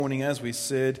Morning, as we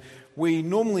said, we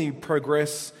normally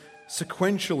progress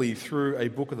sequentially through a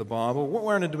book of the Bible. What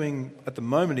we're doing at the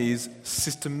moment is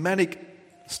systematic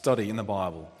study in the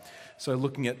Bible. So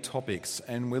looking at topics,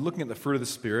 and we're looking at the fruit of the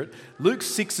Spirit. Luke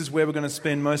 6 is where we're going to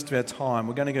spend most of our time.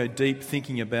 We're going to go deep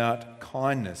thinking about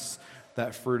kindness,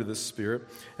 that fruit of the Spirit.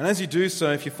 And as you do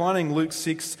so, if you're finding Luke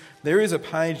 6, there is a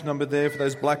page number there for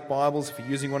those black Bibles, if you're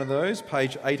using one of those,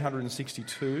 page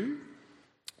 862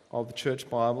 of the church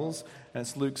Bibles, and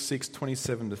it's Luke 6,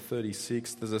 27 to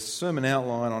 36. There's a sermon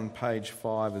outline on page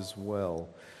 5 as well.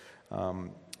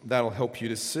 That'll help you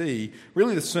to see.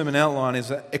 Really, the sermon outline is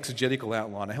an exegetical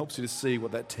outline. It helps you to see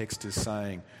what that text is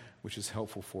saying, which is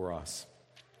helpful for us.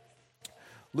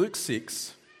 Luke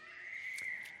 6,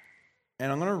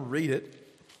 and I'm going to read it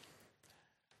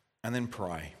and then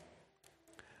pray.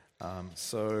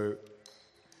 So,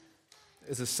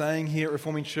 there's a saying here at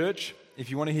Reforming Church, if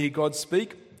you want to hear God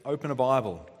speak, open a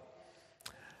Bible.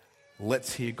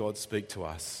 Let's hear God speak to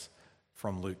us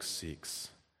from Luke 6,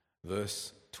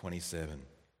 verse 27.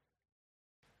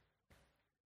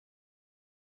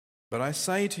 But I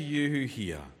say to you who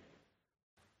hear,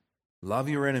 love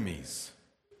your enemies.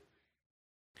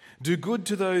 Do good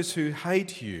to those who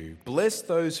hate you. Bless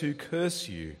those who curse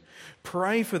you.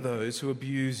 Pray for those who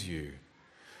abuse you.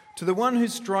 To the one who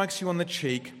strikes you on the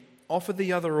cheek, offer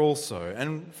the other also,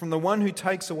 and from the one who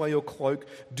takes away your cloak,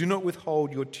 do not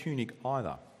withhold your tunic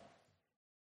either.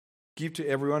 Give to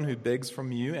everyone who begs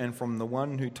from you, and from the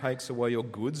one who takes away your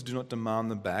goods, do not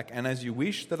demand them back. And as you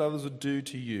wish that others would do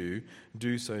to you,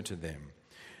 do so to them.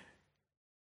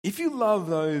 If you love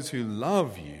those who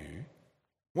love you,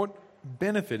 what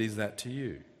benefit is that to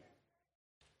you?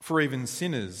 For even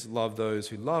sinners love those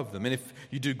who love them. And if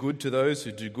you do good to those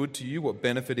who do good to you, what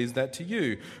benefit is that to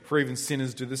you? For even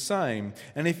sinners do the same.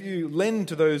 And if you lend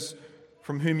to those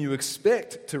from whom you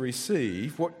expect to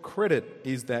receive, what credit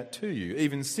is that to you?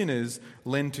 Even sinners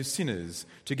lend to sinners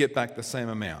to get back the same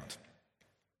amount.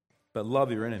 But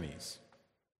love your enemies.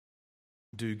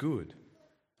 Do good.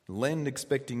 Lend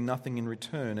expecting nothing in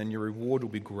return, and your reward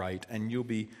will be great, and you'll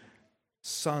be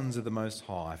sons of the Most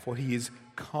High, for He is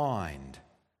kind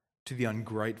to the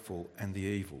ungrateful and the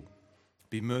evil.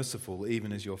 Be merciful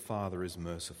even as your Father is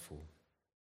merciful.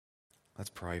 Let's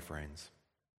pray, friends.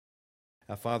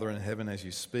 Our Father in heaven, as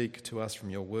you speak to us from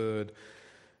your word,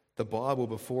 the Bible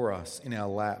before us, in our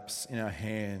laps, in our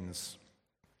hands,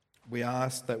 we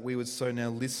ask that we would so now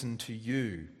listen to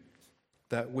you,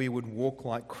 that we would walk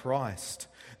like Christ,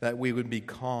 that we would be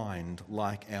kind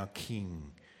like our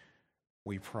King.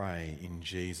 We pray in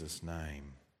Jesus'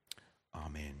 name.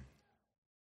 Amen.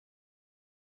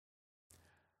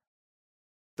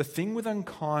 The thing with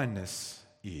unkindness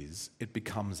is it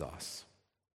becomes us.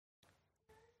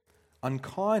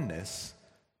 Unkindness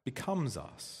becomes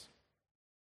us.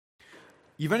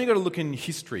 You've only got to look in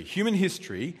history. Human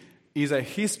history is a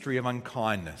history of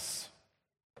unkindness.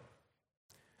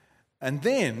 And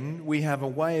then we have a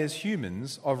way as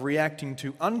humans of reacting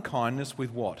to unkindness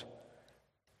with what?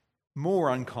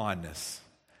 More unkindness.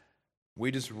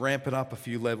 We just ramp it up a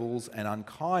few levels and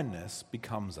unkindness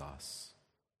becomes us.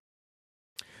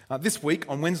 This week,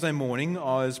 on Wednesday morning,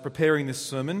 I was preparing this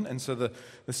sermon, and so the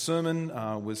sermon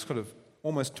was kind of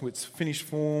almost to its finished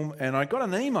form, and I got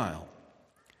an email.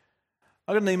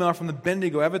 I got an email from the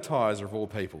Bendigo Advertiser, of all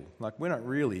people. Like, we're not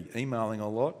really emailing a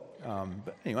lot,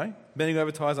 but anyway, Bendigo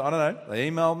Advertiser, I don't know, they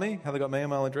emailed me, how they got my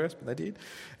email address, but they did.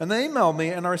 And they emailed me,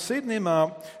 and I received an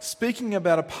email speaking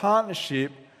about a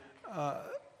partnership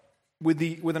with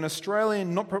an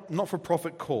Australian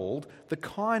not-for-profit called The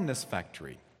Kindness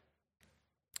Factory.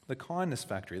 The Kindness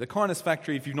Factory. The Kindness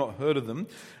Factory, if you've not heard of them,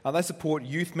 they support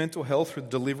youth mental health through the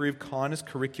delivery of kindness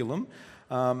curriculum.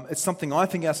 It's something I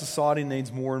think our society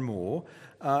needs more and more.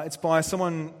 It's by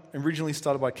someone originally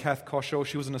started by Kath Koshel.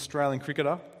 She was an Australian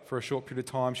cricketer for a short period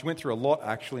of time. She went through a lot,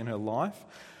 actually, in her life,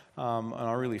 and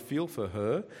I really feel for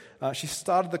her. She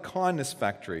started the Kindness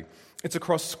Factory. It's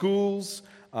across schools.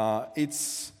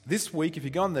 It's this week, if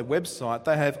you go on their website,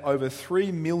 they have over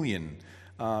 3 million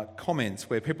comments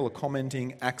where people are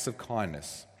commenting acts of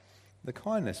kindness. The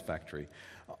Kindness Factory.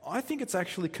 I think it's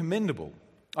actually commendable.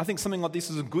 I think something like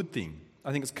this is a good thing.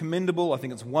 I think it's commendable. I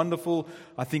think it's wonderful.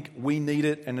 I think we need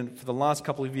it. And for the last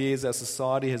couple of years, our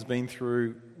society has been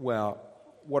through, wow,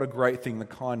 what a great thing, the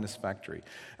Kindness Factory.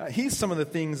 Here's some of the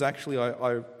things actually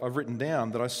I've written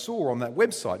down that I saw on that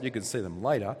website. You can see them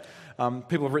later.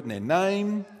 People have written their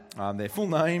name, their full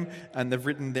name, and they've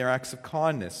written their acts of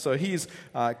kindness. So here's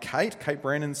Kate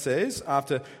Brandon says,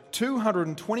 after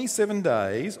 227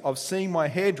 days of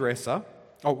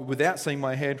without seeing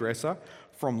my hairdresser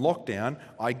from lockdown,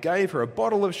 I gave her a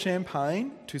bottle of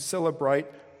champagne to celebrate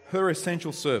her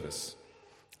essential service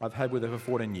I've had with her for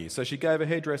 14 years. So she gave a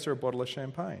hairdresser a bottle of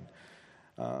champagne.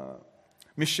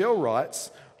 Michelle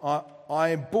writes,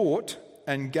 I bought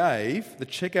and gave the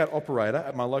checkout operator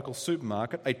at my local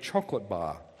supermarket a chocolate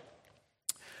bar.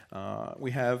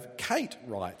 We have Kate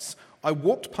writes, I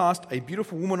walked past a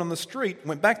beautiful woman on the street,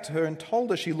 went back to her and told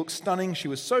her she looked stunning. She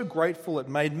was so grateful, it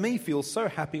made me feel so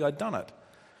happy I'd done it.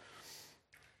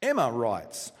 Emma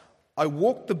writes, I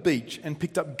walked the beach and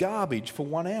picked up garbage for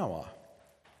 1 hour.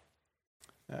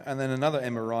 And then another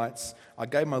Emma writes, I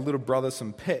gave my little brother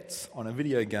some pets on a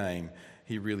video game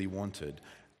he really wanted.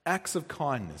 Acts of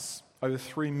kindness, over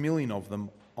 3 million of them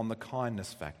on the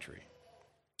Kindness Factory.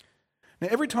 Now,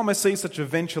 every time I see such a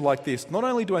venture like this, not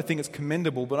only do I think it's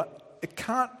commendable, but it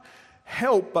can't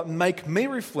help but make me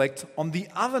reflect on the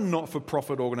other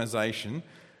not-for-profit organisation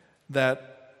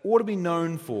that ought to be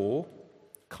known for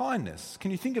kindness.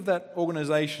 Can you think of that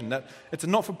organisation? That it's a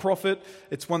not-for-profit,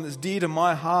 it's one that's dear to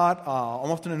my heart,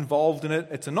 I'm often involved in it,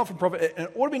 it's a not-for-profit, and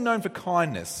it ought to be known for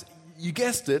kindness. You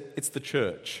guessed it, it's the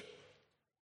church.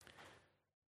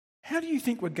 How do you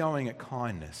think we're going at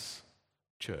kindness,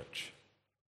 church?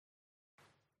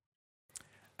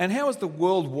 And how is the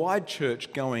worldwide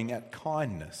church going at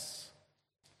kindness?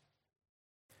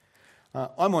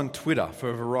 I'm on Twitter for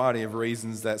a variety of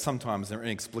reasons that sometimes are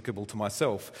inexplicable to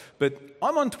myself. But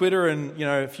I'm on Twitter and,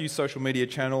 a few social media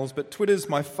channels, but Twitter's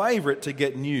my favourite to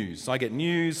get news. I get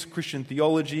news, Christian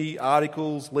theology,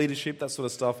 articles, leadership, that sort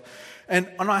of stuff. And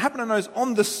I happen to notice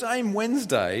on the same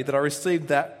Wednesday that I received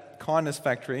that Kindness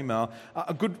Factory email,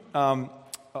 a good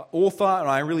author, and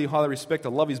I really highly respect, I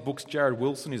love his books, Jared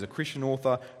Wilson, he's a Christian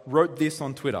author, wrote this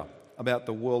on Twitter about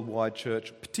the worldwide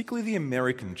church, particularly the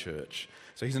American church.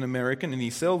 So he's an American, and he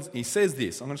says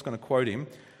this, I'm just going to quote him,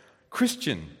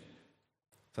 Christian,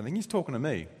 so I think he's talking to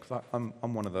me, because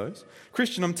I'm one of those.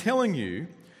 Christian, I'm telling you,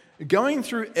 going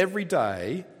through every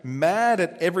day, mad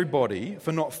at everybody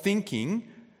for not thinking,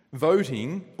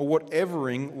 voting, or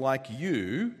whatevering like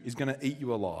you is going to eat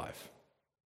you alive.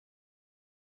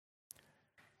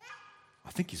 I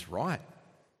think he's right.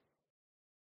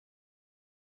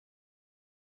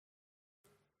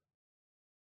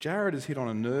 Jared has hit on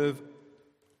a nerve,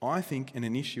 I think, and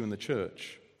an issue in the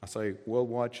church. I say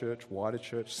worldwide church, wider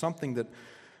church, something that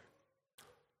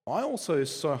I also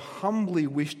so humbly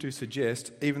wish to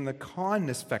suggest even the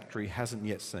Kindness Factory hasn't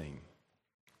yet seen.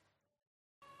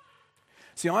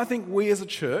 See, I think we as a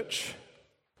church,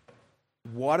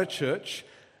 wider church,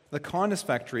 the Kindness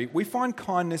Factory, we find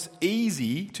kindness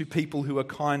easy to people who are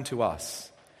kind to us.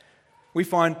 We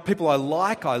find people I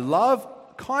love,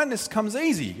 kindness comes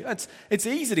easy. It's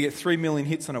easy to get 3 million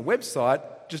hits on a website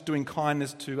just doing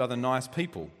kindness to other nice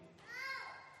people.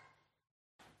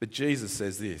 But Jesus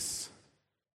says this,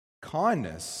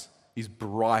 kindness is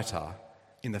brighter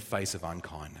in the face of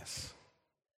unkindness.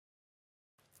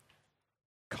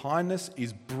 Kindness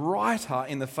is brighter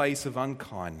in the face of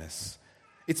unkindness.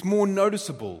 It's more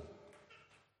noticeable.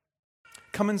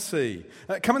 Come and see.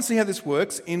 Come and see how this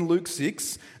works in Luke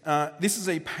 6. This is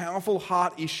a powerful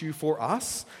heart issue for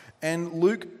us, and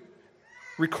Luke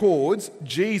records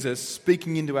Jesus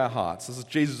speaking into our hearts, as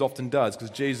Jesus often does, because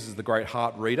Jesus is the great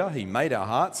heart reader. He made our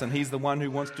hearts, and he's the one who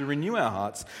wants to renew our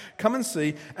hearts. Come and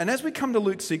see. And as we come to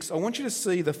Luke 6, I want you to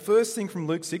see the first thing from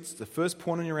Luke 6, the first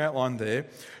point on your outline there,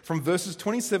 from verses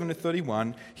 27 to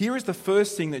 31. Here is the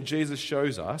first thing that Jesus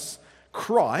shows us.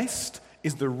 Christ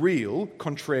is the real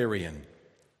contrarian.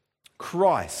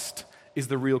 Christ is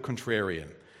the real contrarian.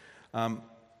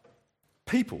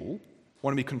 People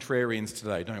want to be contrarians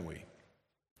today, don't we?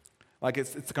 Like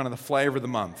it's kind of the flavour of the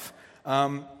month.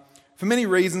 For many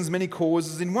reasons, many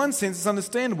causes. In one sense, it's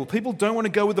understandable. People don't want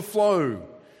to go with the flow.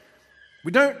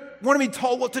 We don't want to be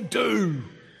told what to do.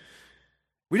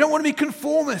 We don't want to be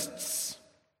conformists.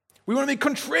 We want to be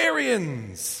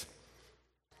contrarians.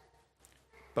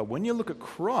 But when you look at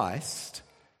Christ,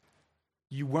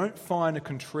 you won't find a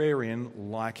contrarian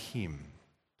like him.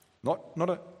 Not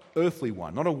an earthly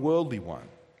one, not a worldly one.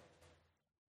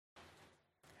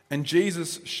 And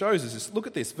Jesus shows us this. Look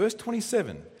at this, verse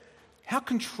 27. How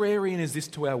contrarian is this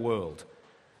to our world?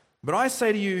 But I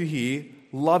say to you here,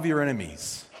 love your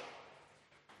enemies.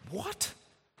 What?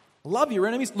 Love your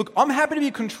enemies? Look, I'm happy to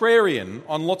be contrarian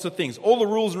on lots of things. All the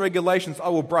rules and regulations I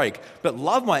will break. But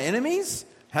love my enemies?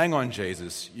 Hang on,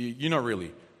 Jesus. You're not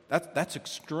really. That's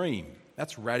extreme.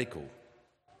 That's radical.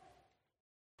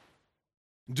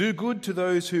 Do good to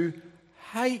those who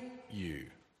hate you.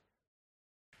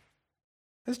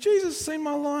 Has Jesus seen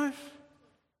my life?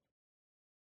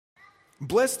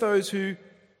 Bless those who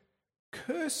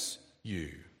curse you.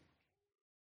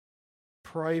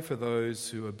 Pray for those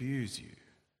who abuse you.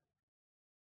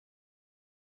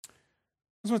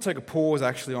 I just want to take a pause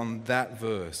actually on that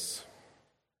verse,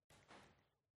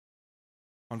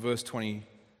 on verse 28.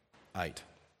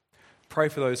 Pray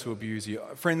for those who abuse you.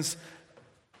 Friends,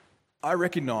 I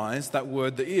recognise that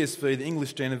word, the ESV, the English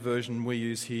Standard Version we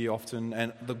use here often,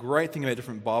 and the great thing about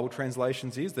different Bible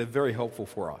translations is they're very helpful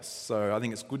for us. So I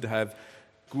think it's good to have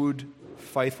good,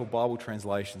 faithful Bible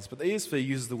translations. But the ESV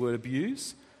uses the word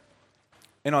abuse.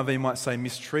 NIV might say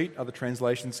mistreat, other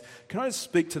translations. Can I just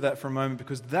speak to that for a moment?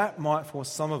 Because that might, for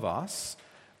some of us,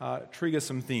 trigger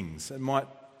some things. It might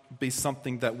be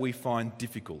something that we find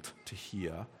difficult to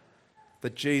hear,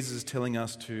 that Jesus is telling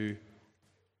us to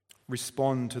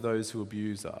respond to those who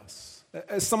abuse us.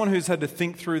 As someone who's had to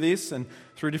think through this and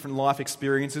through different life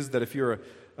experiences, that if you're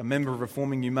a member of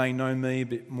Reforming, you may know me a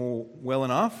bit more well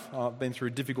enough. I've been through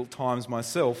difficult times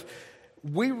myself.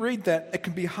 We read that it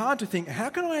can be hard to think, how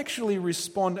can I actually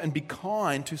respond and be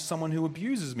kind to someone who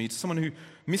abuses me, to someone who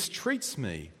mistreats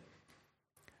me?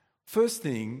 First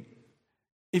thing,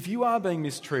 if you are being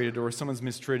mistreated or if someone's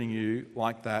mistreating you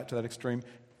like that, to that extreme,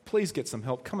 please get some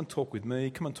help. Come and talk with me.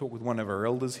 Come and talk with one of our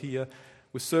elders here.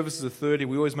 With services of 30,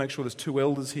 we always make sure there's 2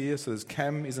 elders here. So there's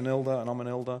Cam is an elder and I'm an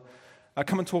elder.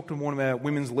 Come and talk to one of our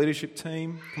women's leadership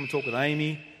team. Come and talk with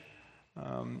Amy.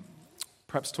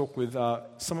 Perhaps talk with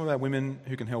some of our women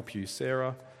who can help you.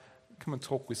 Sarah, come and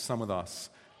talk with some with us.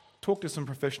 Talk to some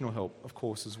professional help, of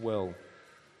course, as well.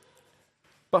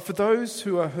 But for those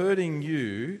who are hurting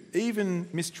you, even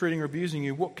mistreating or abusing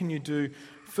you, what can you do?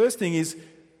 First thing is,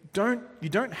 you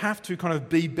don't have to kind of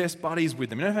be best buddies with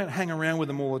them. You don't have to hang around with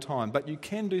them all the time. But you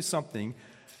can do something.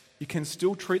 You can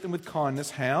still treat them with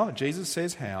kindness. How? Jesus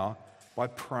says how? By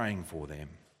praying for them.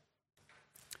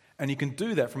 And you can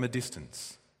do that from a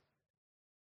distance.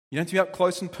 You don't have to be up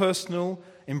close and personal,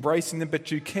 embracing them, but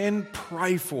you can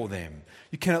pray for them.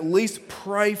 You can at least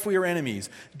pray for your enemies.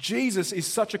 Jesus is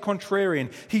such a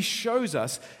contrarian. He shows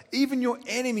us even your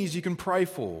enemies you can pray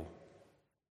for.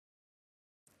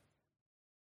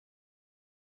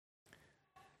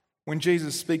 When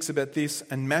Jesus speaks about this,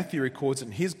 and Matthew records it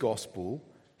in his gospel,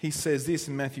 he says this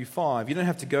in Matthew 5. You don't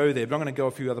have to go there, but I'm going to go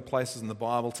a few other places in the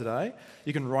Bible today.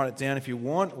 You can write it down if you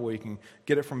want, or you can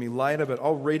get it from me later, but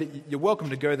I'll read it. You're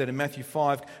welcome to go there in Matthew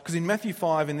 5, because in Matthew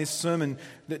 5, in this sermon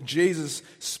that Jesus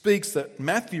speaks, that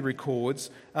Matthew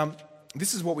records,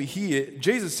 this is what we hear.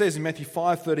 Jesus says in Matthew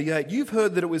 5:38, "You've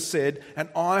heard that it was said, an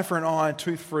eye for an eye, a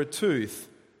tooth for a tooth."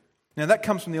 Now that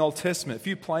comes from the Old Testament, a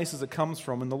few places it comes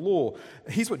from in the law.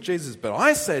 Here's what Jesus says, but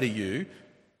I say to you,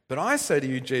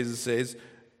 Jesus says,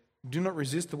 do not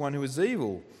resist the one who is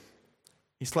evil.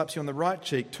 He slaps you on the right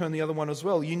cheek, turn the other one as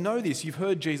well. You know this, you've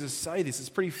heard Jesus say this, it's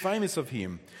pretty famous of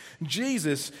him.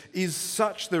 Jesus is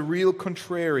such the real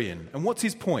contrarian. And what's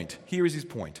his point? Here is his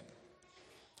point.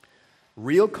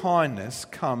 Real kindness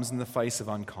comes in the face of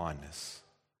unkindness.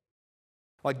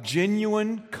 Like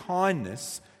genuine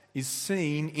kindness is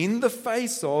seen in the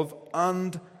face of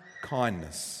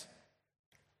unkindness.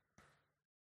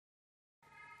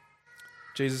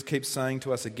 Jesus keeps saying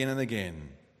to us again and again,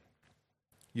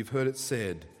 you've heard it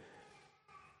said.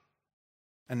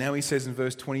 And now he says in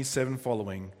verse 27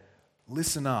 following,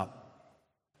 listen up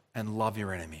and love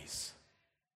your enemies.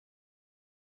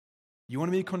 You want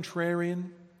to be a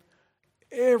contrarian?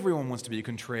 Everyone wants to be a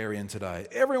contrarian today.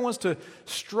 Everyone wants to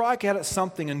strike out at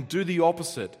something and do the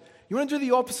opposite. You want to do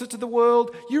the opposite to the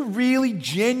world? You really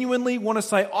genuinely want to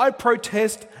say, I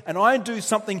protest and I do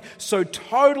something so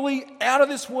totally out of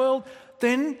this world?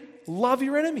 Then love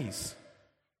your enemies.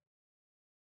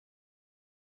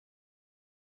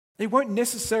 It won't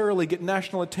necessarily get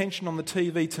national attention on the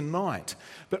TV tonight,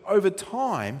 but over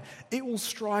time, it will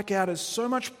strike out as so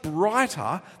much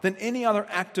brighter than any other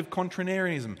act of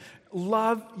contrarianism.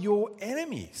 Love your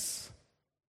enemies.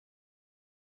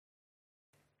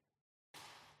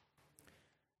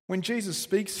 When Jesus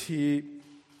speaks here,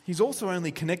 he's also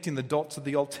only connecting the dots of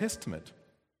the Old Testament.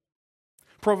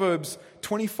 Proverbs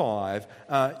 25,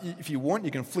 if you want,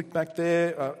 you can flick back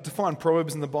there to find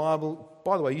Proverbs in the Bible.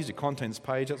 By the way, use your contents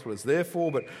page, that's what it's there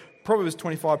for. But Proverbs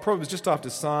 25, Proverbs just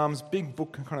after Psalms, big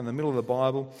book kind of in the middle of the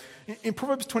Bible. In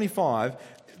Proverbs 25,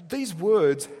 these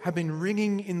words have been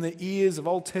ringing in the ears of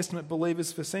Old Testament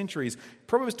believers for centuries.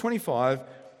 Proverbs 25,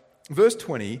 verse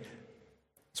 21,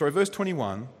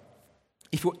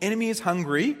 if your enemy is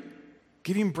hungry,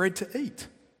 give him bread to eat.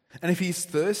 And if he is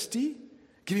thirsty,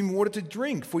 give him water to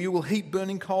drink, for you will heap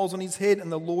burning coals on his head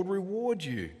and the Lord reward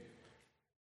you.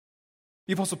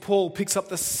 The Apostle Paul picks up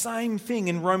the same thing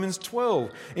in Romans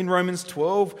 12. In Romans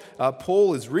 12,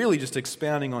 Paul is really just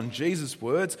expounding on Jesus'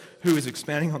 words, who is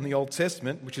expounding on the Old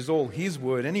Testament, which is all his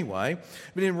word anyway.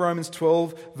 But in Romans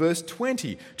 12, verse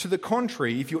 20, to the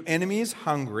contrary, if your enemy is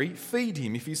hungry, feed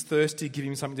him. If he's thirsty, give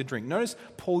him something to drink. Notice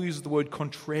Paul uses the word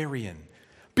contrarian.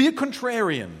 Be a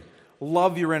contrarian.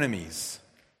 Love your enemies.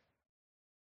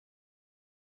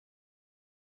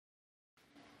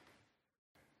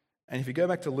 And if you go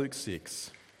back to Luke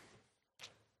 6,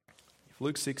 if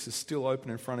Luke 6 is still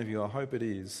open in front of you, I hope it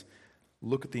is,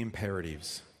 look at the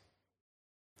imperatives.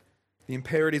 The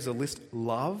imperatives are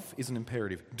love is an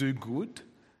imperative. Do good,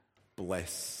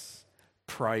 bless,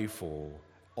 pray for,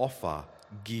 offer,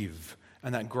 give.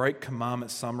 And that great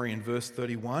commandment summary in verse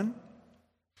 31,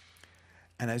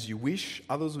 and as you wish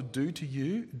others would do to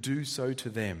you, do so to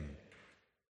them.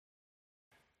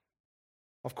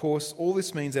 Of course, all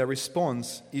this means our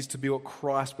response is to be what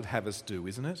Christ would have us do,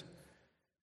 isn't it?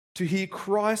 To hear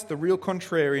Christ, the real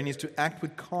contrarian, is to act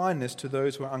with kindness to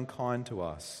those who are unkind to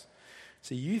us.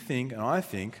 See, you think, and I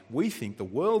think, we think, the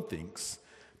world thinks,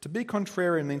 to be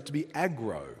contrarian means to be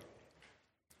aggro,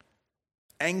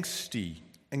 angsty,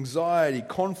 anxiety,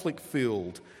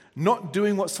 conflict-filled, not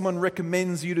doing what someone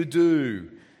recommends you to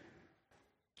do.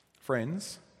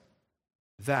 Friends,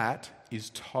 that is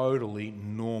totally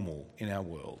normal in our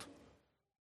world.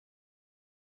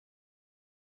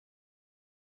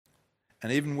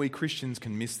 And even we Christians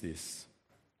can miss this.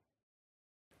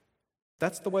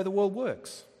 That's the way the world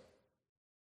works.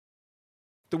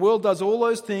 The world does all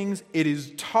those things. It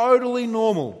is totally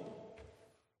normal.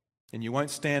 And you won't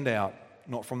stand out,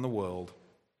 not from the world.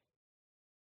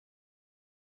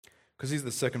 Because here's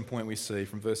the second point we see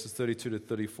from verses 32 to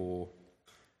 34.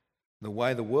 The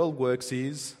way the world works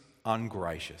is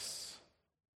ungracious.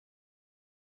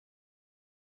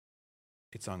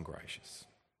 It's ungracious.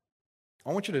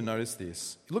 I want you to notice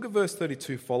this. Look at verse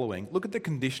 32 following. Look at the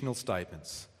conditional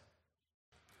statements.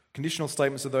 Conditional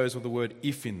statements are those with the word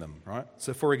if in them, right?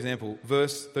 So for example,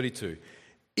 verse 32.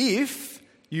 If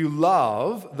you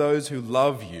love those who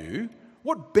love you,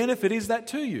 what benefit is that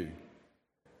to you?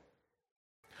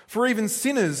 For even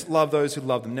sinners love those who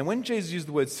love them. Now when Jesus used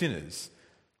the word sinners,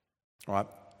 right,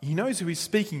 he knows who he's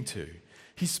speaking to.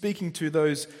 He's speaking to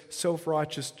those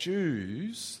self-righteous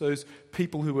Jews, those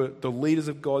people who were the leaders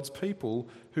of God's people,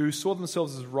 who saw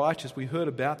themselves as righteous. We heard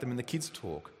about them in the kids'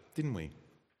 talk, didn't we?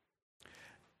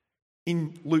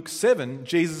 In Luke 7,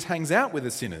 Jesus hangs out with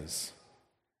the sinners.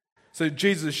 So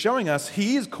Jesus is showing us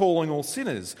he is calling all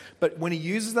sinners. But when he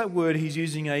uses that word, he's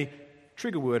using a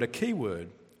trigger word, a key word,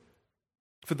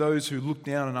 for those who look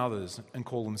down on others and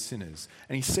call them sinners.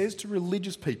 And he says to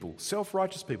religious people,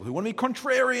 self-righteous people who want to be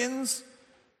contrarians,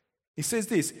 he says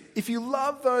this, if you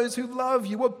love those who love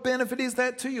you, what benefit is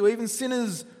that to you? Even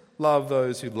sinners love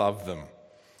those who love them.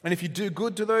 And if you do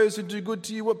good to those who do good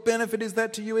to you, what benefit is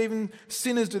that to you? Even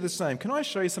sinners do the same. Can I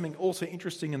show you something also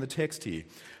interesting in the text here?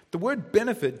 The word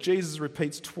benefit, Jesus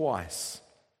repeats twice.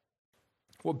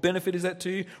 What benefit is that to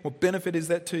you? What benefit is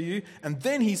that to you? And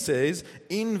then he says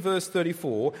in verse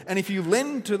 34, and if you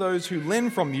lend to those who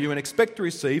lend from you and expect to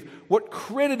receive, what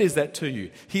credit is that to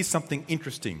you? Here's something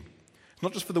interesting.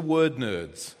 Not just for the word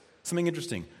nerds. Something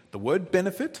interesting. The word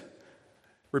benefit,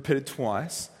 repeated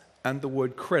twice, and the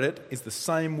word credit is the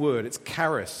same word. It's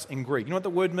charis in Greek. You know what the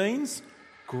word means?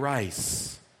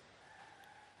 Grace.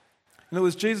 In other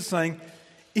words, Jesus is saying,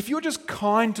 if you're just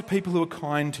kind to people who are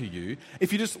kind to you,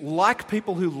 if you just like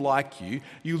people who like you,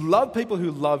 you love people who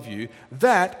love you,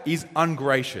 that is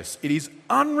ungracious. It is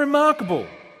unremarkable.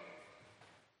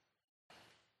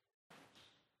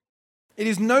 It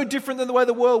is no different than the way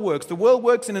the world works. The world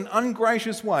works in an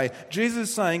ungracious way. Jesus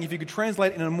is saying, if you could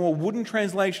translate in a more wooden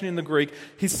translation in the Greek,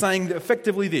 he's saying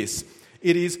effectively this.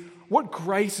 It is, what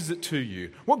grace is it to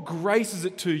you? What grace is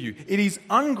it to you? It is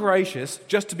ungracious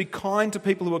just to be kind to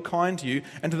people who are kind to you,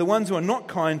 and to the ones who are not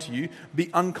kind to you, be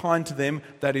unkind to them.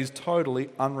 That is totally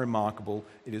unremarkable.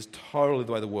 It is totally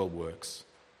the way the world works.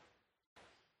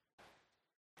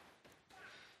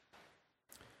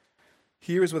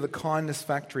 Here is where the kindness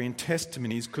factory in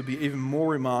testimonies could be even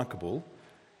more remarkable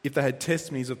if they had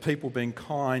testimonies of people being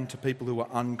kind to people who were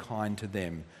unkind to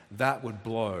them. That would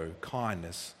blow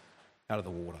kindness out of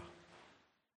the water.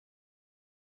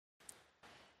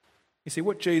 You see,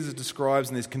 what Jesus describes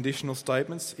in these conditional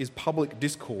statements is public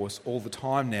discourse all the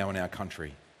time now in our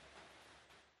country.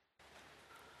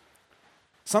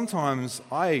 Sometimes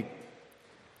I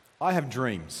have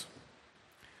dreams.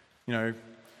 You know,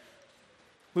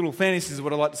 little fantasies of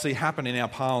what I'd like to see happen in our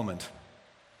parliament.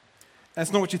 And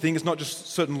it's not what you think, it's not just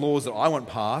certain laws that I want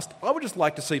passed. I would just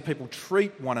like to see people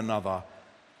treat one another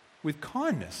with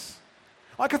kindness.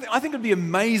 I think it'd be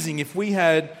amazing if we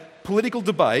had political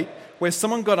debate where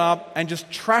someone got up and just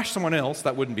trashed someone else.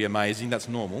 That wouldn't be amazing, that's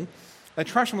normal. They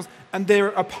trashed someone else, and their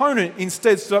opponent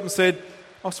instead stood up and said,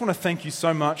 I just want to thank you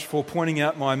so much for pointing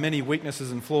out my many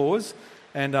weaknesses and flaws.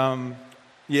 And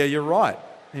yeah, you're right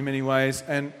in many ways.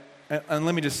 And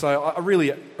let me just say, I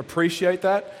really appreciate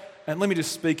that. And let me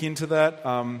just speak into that.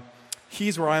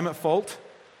 Here's where I am at fault.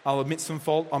 I'll admit some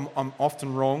fault. I'm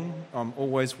often wrong. I'm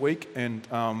always weak. And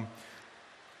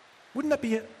wouldn't that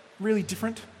be really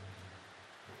different?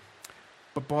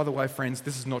 But by the way, friends,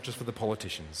 this is not just for the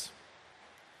politicians.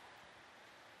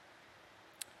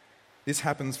 This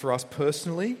happens for us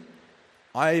personally.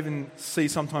 I even see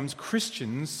sometimes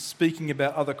Christians speaking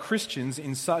about other Christians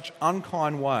in such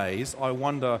unkind ways, I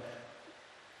wonder,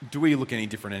 do we look any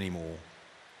different anymore?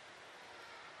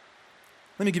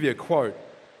 Let me give you a quote.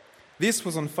 This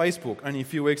was on Facebook only a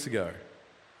few weeks ago.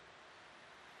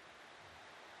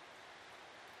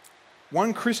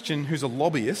 One Christian who's a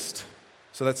lobbyist,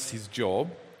 so that's his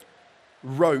job,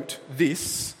 wrote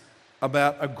this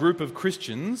about a group of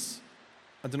Christians,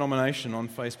 a denomination on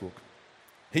Facebook.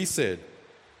 He said,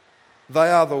 "They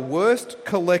are the worst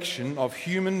collection of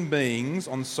human beings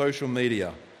on social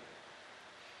media.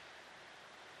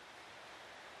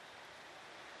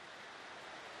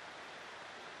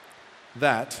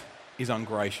 That is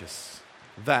ungracious.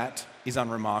 That is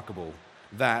unremarkable.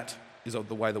 That is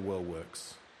the way the world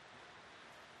works.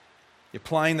 You're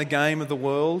playing the game of the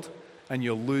world and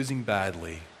you're losing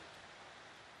badly."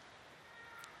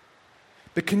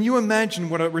 But can you imagine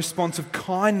what a response of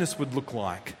kindness would look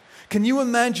like? Can you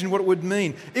imagine what it would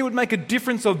mean? It would make a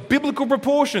difference of biblical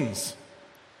proportions.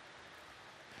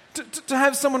 To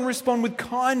have someone respond with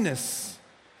kindness.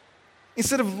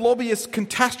 Instead of lobbyists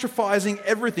catastrophizing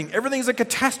everything. Everything's a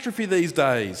catastrophe these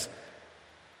days.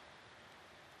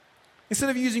 Instead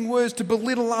of using words to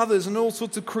belittle others in all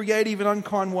sorts of creative and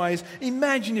unkind ways,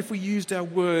 imagine if we used our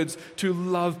words to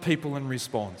love people in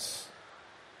response.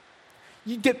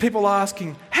 You'd get people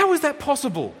asking, how is that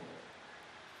possible?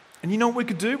 And you know what we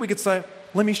could do? We could say,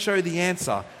 let me show you the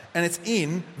answer. And it's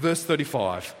in verse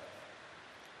 35.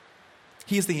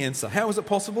 Here's the answer. How is it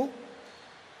possible?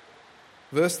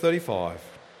 Verse 35.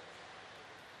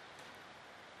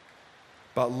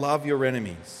 But love your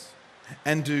enemies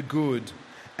and do good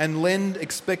and lend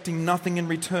expecting nothing in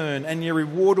return, and your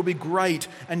reward will be great,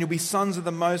 and you'll be sons of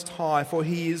the Most High, for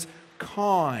He is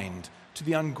kind to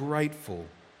the ungrateful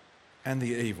and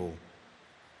the evil.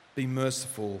 Be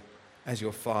merciful as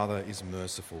your Father is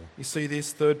merciful. You see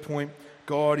this? Third point,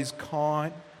 God is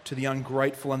kind to the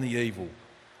ungrateful and the evil.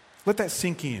 Let that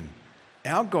sink in.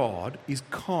 Our God is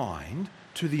kind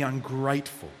to the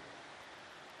ungrateful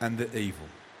and the evil.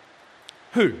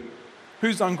 Who?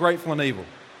 Who's ungrateful and evil?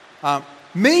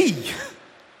 Me.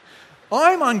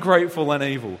 I'm ungrateful and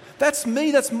evil. That's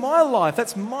me. That's my life.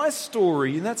 That's my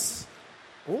story. And that's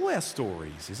all our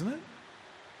stories, isn't it?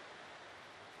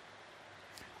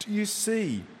 Do you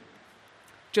see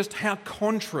just how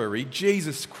contrary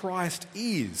Jesus Christ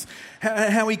is?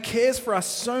 How He cares for us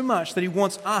so much that He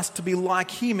wants us to be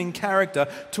like Him in character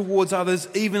towards others,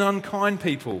 even unkind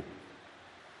people.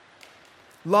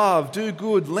 Love, do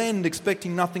good, lend,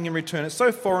 expecting nothing in return. It's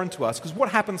so foreign to us because what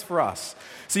happens for us?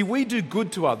 See, we do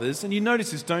good to others, and you notice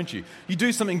this, don't you? You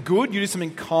do something good, you do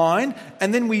something kind,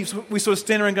 and then we sort of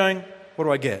stand around going, what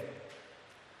do I get?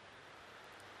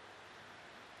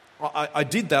 I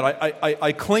did that.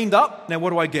 I cleaned up. Now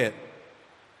what do I get?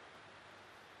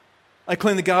 I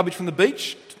cleaned the garbage from the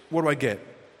beach. What do I get?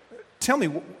 Tell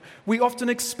me. We often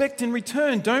expect in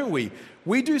return, don't we?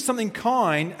 We do something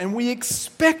kind and we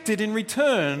expect it in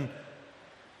return.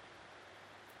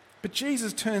 But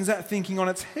Jesus turns that thinking on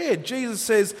its head. Jesus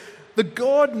says, the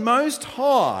God Most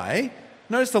High,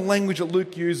 notice the language that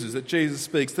Luke uses, that Jesus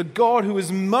speaks, the God who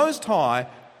is Most High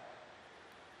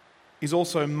is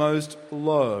also most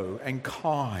low and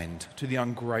kind to the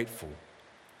ungrateful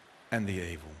and the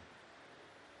evil.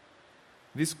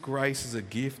 This grace is a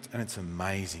gift and it's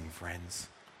amazing, friends.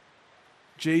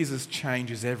 Jesus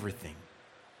changes everything.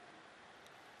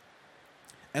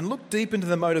 And look deep into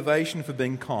the motivation for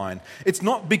being kind. It's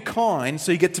not be kind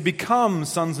so you get to become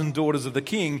sons and daughters of the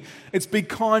King. It's be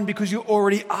kind because you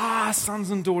already are sons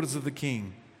and daughters of the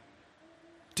King.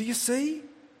 Do you see?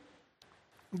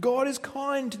 God is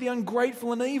kind to the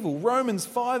ungrateful and evil. Romans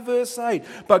 5 verse 8.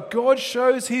 But God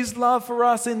shows His love for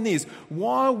us in this.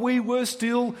 While we were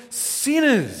still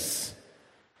sinners,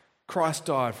 Christ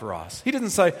died for us. He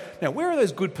didn't say, now where are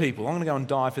those good people? I'm going to go and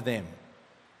die for them.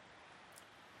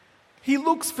 He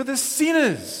looks for the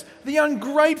sinners, the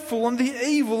ungrateful and the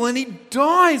evil, and He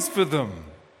dies for them.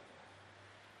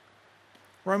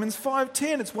 Romans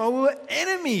 5:10, it's while we were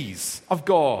enemies of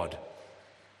God.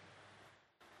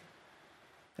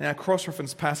 And our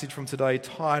cross-reference passage from today,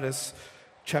 Titus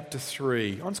chapter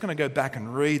 3. I'm just going to go back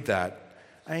and read that.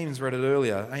 Amy read it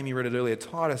earlier.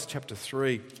 Titus chapter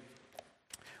 3.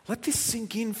 Let this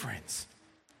sink in, friends.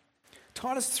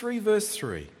 Titus 3 verse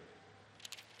 3.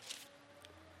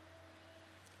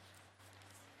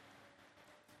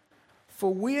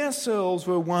 For we ourselves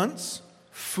were once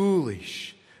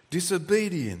foolish,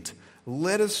 disobedient,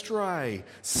 led astray,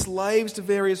 slaves to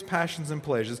various passions and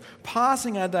pleasures,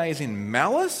 passing our days in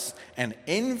malice and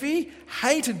envy,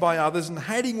 hated by others and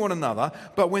hating one another.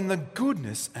 But when the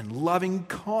goodness and loving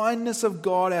kindness of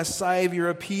God our Saviour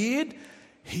appeared,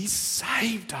 He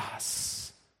saved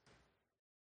us.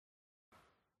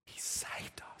 He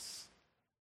saved us.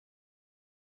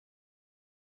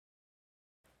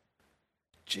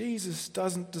 Jesus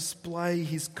doesn't display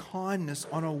His kindness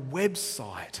on a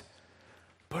website,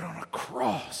 but on a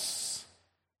cross.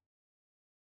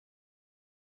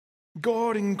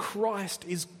 God in Christ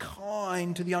is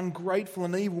kind to the ungrateful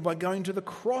and evil by going to the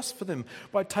cross for them,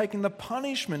 by taking the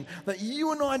punishment that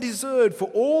you and I deserved for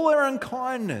all our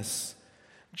unkindness.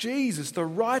 Jesus, the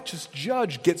righteous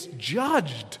judge, gets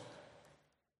judged.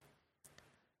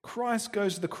 Christ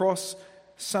goes to the cross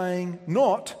saying,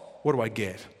 not, what do I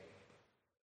get?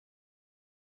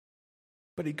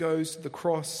 But He goes to the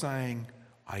cross saying,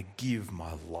 I give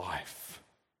my life.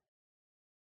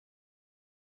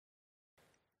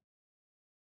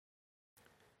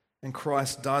 And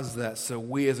Christ does that so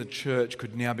we as a church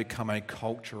could now become a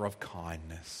culture of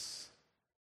kindness.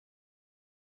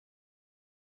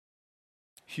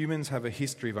 Humans have a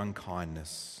history of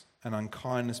unkindness, and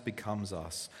unkindness becomes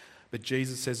us. But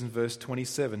Jesus says in verse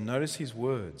 27, notice His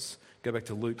words. Go back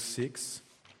to Luke 6,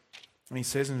 and He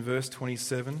says in verse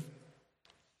 27,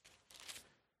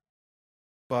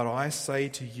 but I say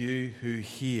to you who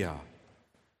hear.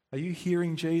 Are you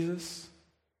hearing Jesus?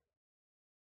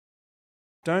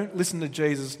 Don't listen to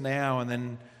Jesus now and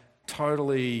then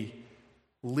totally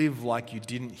live like you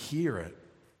didn't hear it,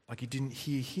 like you didn't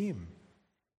hear Him.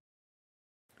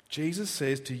 Jesus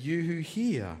says to you who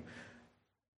hear,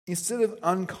 instead of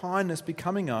unkindness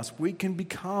becoming us, we can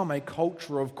become a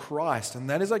culture of Christ, and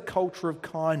that is a culture of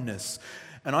kindness.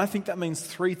 And I think that means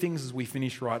three things as we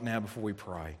finish right now before we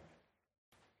pray.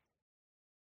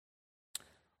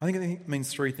 I think it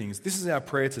means three things. This is our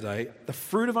prayer today. The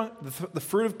fruit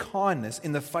of kindness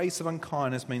in the face of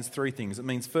unkindness means three things. It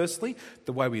means, firstly,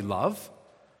 the way we love.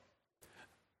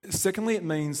 Secondly, it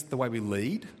means the way we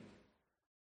lead.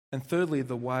 And thirdly,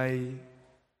 the way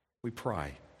we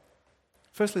pray.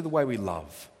 Firstly, the way we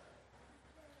love.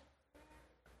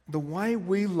 The way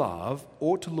we love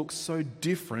ought to look so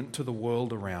different to the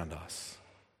world around us.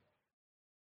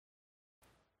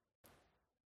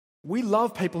 We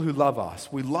love people who love us.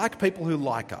 We like people who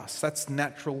like us. That's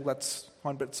natural, that's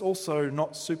fine, but it's also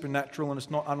not supernatural and it's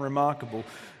not unremarkable.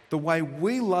 The way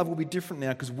we love will be different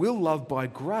now because we'll love by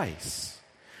grace.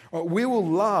 We will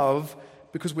love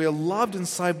because we are loved and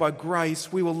saved by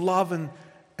grace. We will love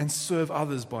and serve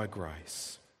others by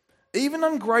grace. Even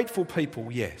ungrateful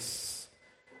people, yes.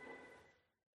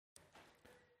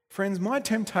 Friends, my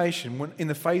temptation when in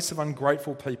the face of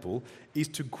ungrateful people is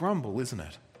to grumble, isn't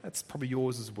it? That's probably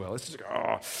yours as well. It's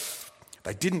just,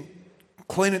 they didn't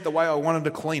clean it the way I wanted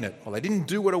to clean it. Or they didn't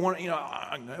do what I wanted.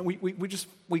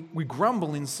 We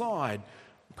grumble inside.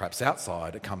 Perhaps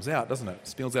outside it comes out, doesn't it? It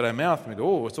spills out our mouth and we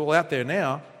go, it's all out there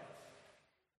now.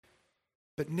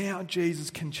 But now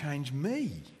Jesus can change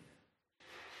me.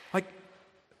 Like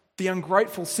the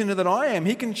ungrateful sinner that I am,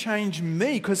 He can change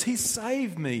me because He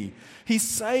saved me. He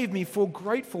saved me for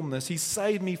gratefulness. He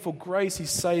saved me for grace. He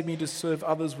saved me to serve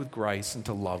others with grace and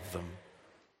to love them.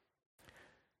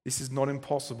 This is not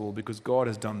impossible because God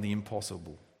has done the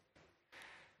impossible.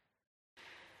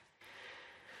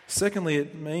 Secondly,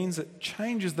 it means it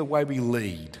changes the way we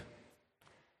lead.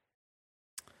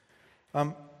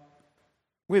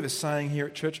 We have a saying here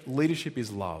at church, leadership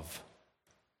is love.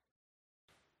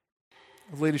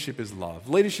 Leadership is love.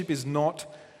 Leadership is not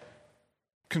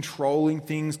controlling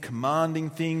things, commanding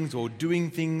things, or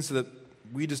doing things so that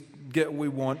we just get what we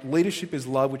want. Leadership is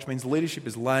love, which means leadership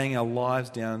is laying our lives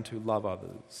down to love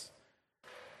others.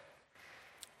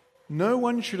 No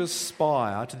one should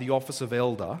aspire to the office of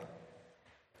elder,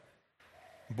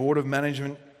 board of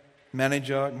management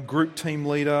manager, group team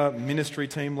leader, ministry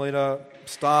team leader,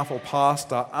 staff or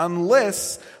pastor,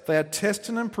 unless they are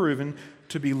tested and proven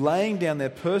to be laying down their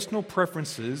personal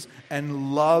preferences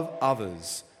and love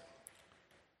others.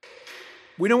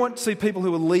 We don't want to see people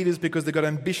who are leaders because they've got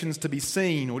ambitions to be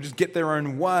seen or just get their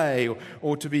own way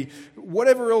or to be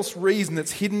whatever else reason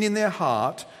that's hidden in their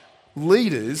heart.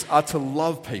 Leaders are to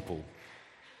love people.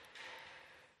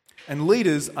 And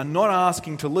leaders are not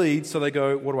asking to lead, so they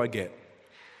go, what do I get?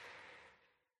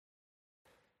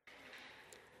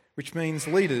 Which means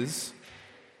leaders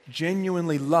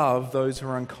genuinely love those who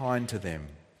are unkind to them.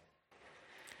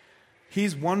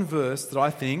 Here's one verse that I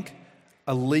think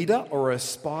a leader or an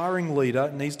aspiring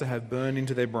leader needs to have burned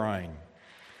into their brain.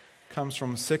 It comes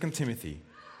from 2 Timothy.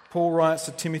 Paul writes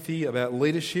to Timothy about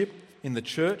leadership in the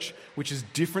church, which is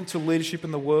different to leadership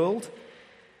in the world.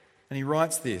 And he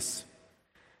writes this: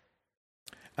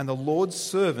 "And the Lord's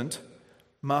servant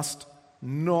must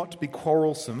not be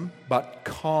quarrelsome, but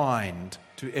kind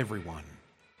to everyone."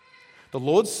 The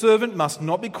Lord's servant must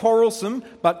not be quarrelsome,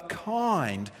 but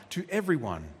kind to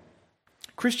everyone.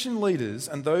 Christian leaders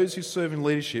and those who serve in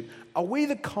leadership, are we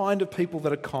the kind of people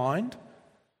that are kind?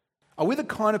 Are we the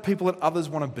kind of people that others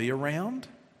want to be around?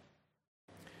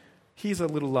 Here's a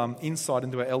little insight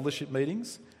into our eldership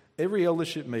meetings. Every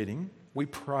eldership meeting, we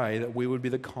pray that we would be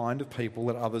the kind of people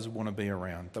that others want to be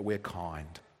around, that we're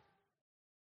kind.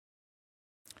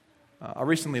 I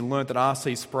recently learnt that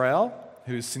R.C. Sproul,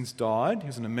 who has since died, he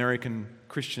was an American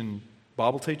Christian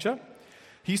Bible teacher,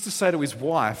 he used to say to his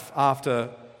wife after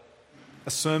a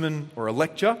sermon or a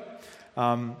lecture,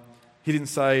 he didn't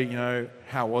say,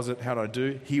 how was it, how did I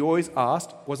do? He always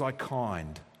asked, was I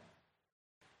kind?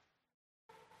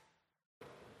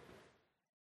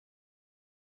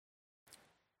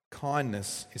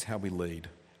 Kindness is how we lead.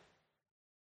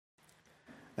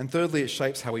 And thirdly, it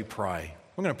shapes how we pray.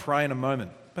 We're going to pray in a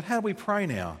moment, but how do we pray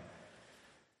now?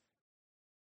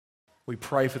 We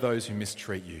pray for those who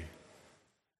mistreat you.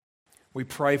 We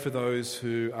pray for those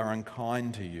who are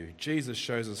unkind to you. Jesus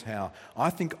shows us how. I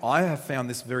think I have found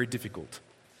this very difficult.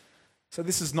 So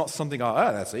this is not something,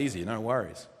 that's easy, no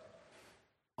worries.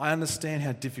 I understand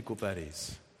how difficult that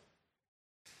is.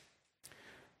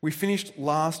 We finished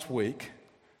last week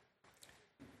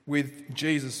with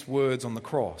Jesus' words on the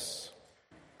cross.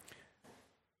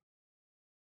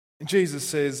 Jesus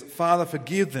says, "Father,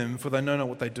 forgive them, for they know not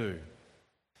what they do."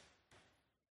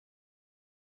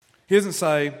 He doesn't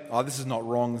say, this is not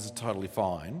wrong, this is totally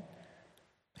fine.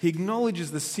 He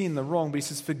acknowledges the sin, the wrong, but he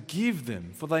says, forgive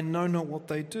them, for they know not what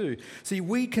they do. See,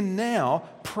 we can now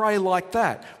pray like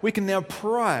that. We can now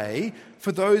pray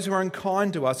for those who are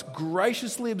unkind to us,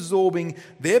 graciously absorbing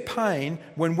their pain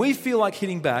when we feel like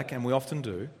hitting back, and we often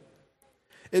do.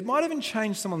 It might even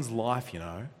change someone's life,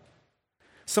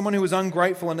 Someone who is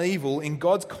ungrateful and evil, in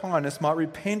God's kindness, might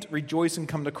repent, rejoice, and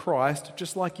come to Christ,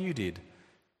 just like you did.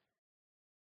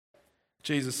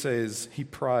 Jesus says, he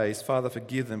prays, "Father,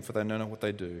 forgive them, for they know not what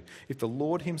they do." If the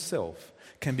Lord himself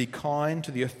can be kind to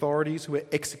the authorities who are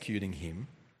executing him,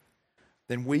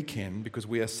 then we can, because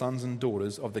we are sons and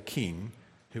daughters of the King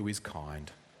who is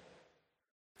kind.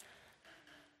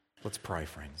 Let's pray,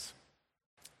 friends.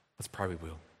 Let's pray we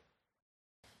will.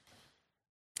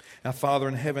 Our Father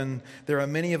in heaven, there are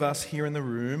many of us here in the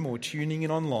room or tuning in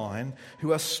online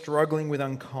who are struggling with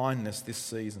unkindness this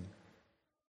season.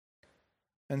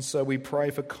 And so we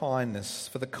pray for kindness,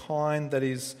 for the kind that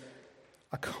is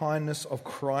a kindness of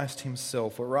Christ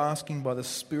himself. We're asking by the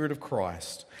Spirit of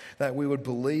Christ that we would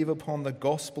believe upon the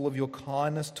gospel of your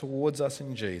kindness towards us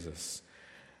in Jesus,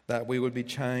 that we would be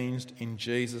changed in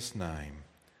Jesus' name.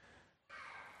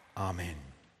 Amen.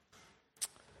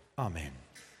 Amen.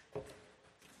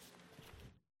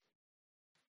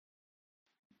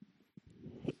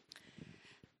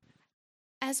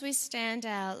 As we stand,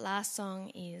 our last song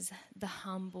is The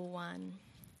Humble One.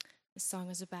 The song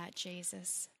is about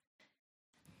Jesus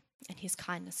and his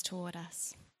kindness toward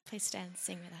us. Please stand and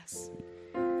sing with us.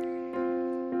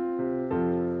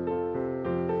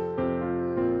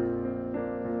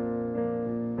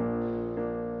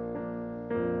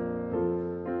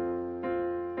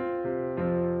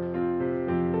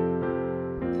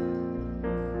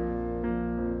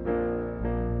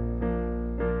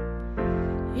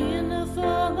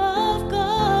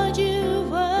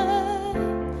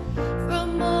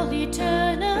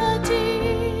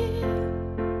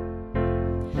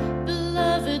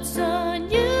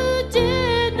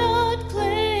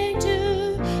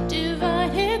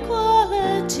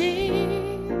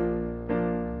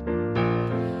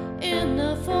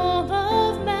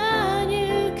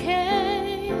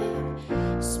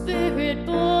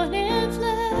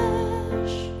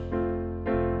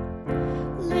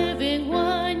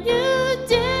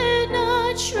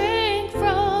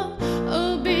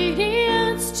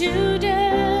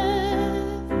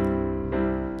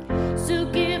 So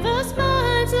give us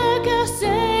minds like our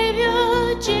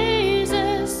Savior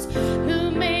Jesus.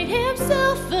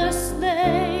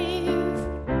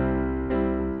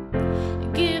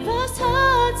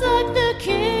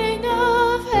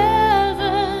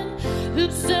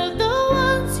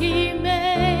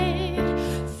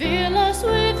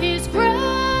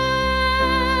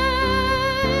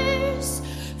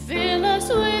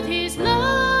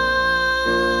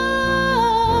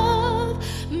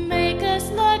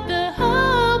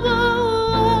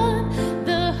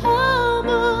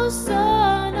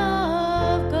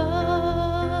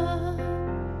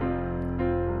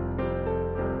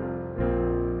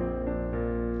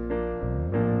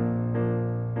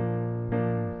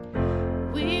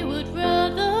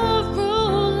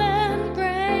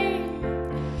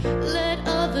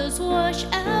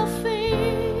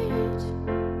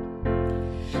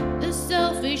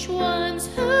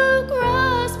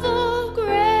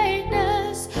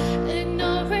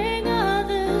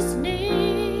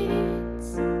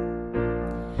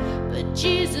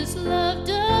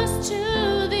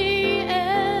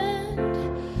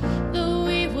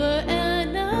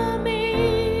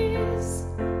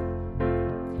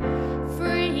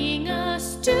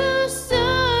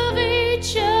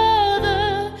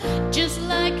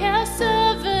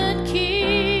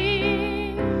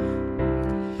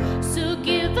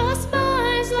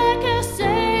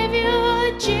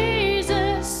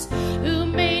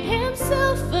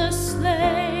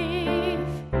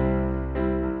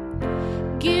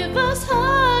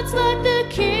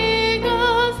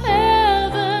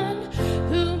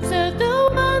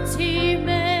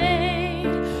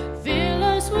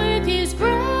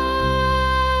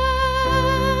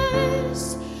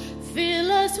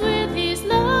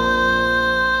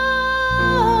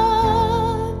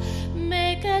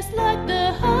 like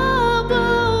the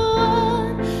humble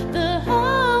one, the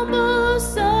humble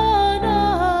Son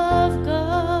of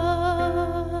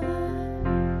God.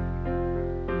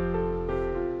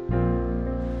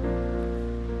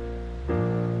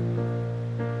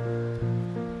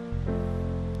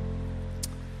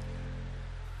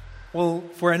 Well,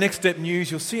 for our Next Step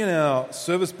news, you'll see in our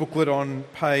service booklet on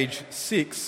page 6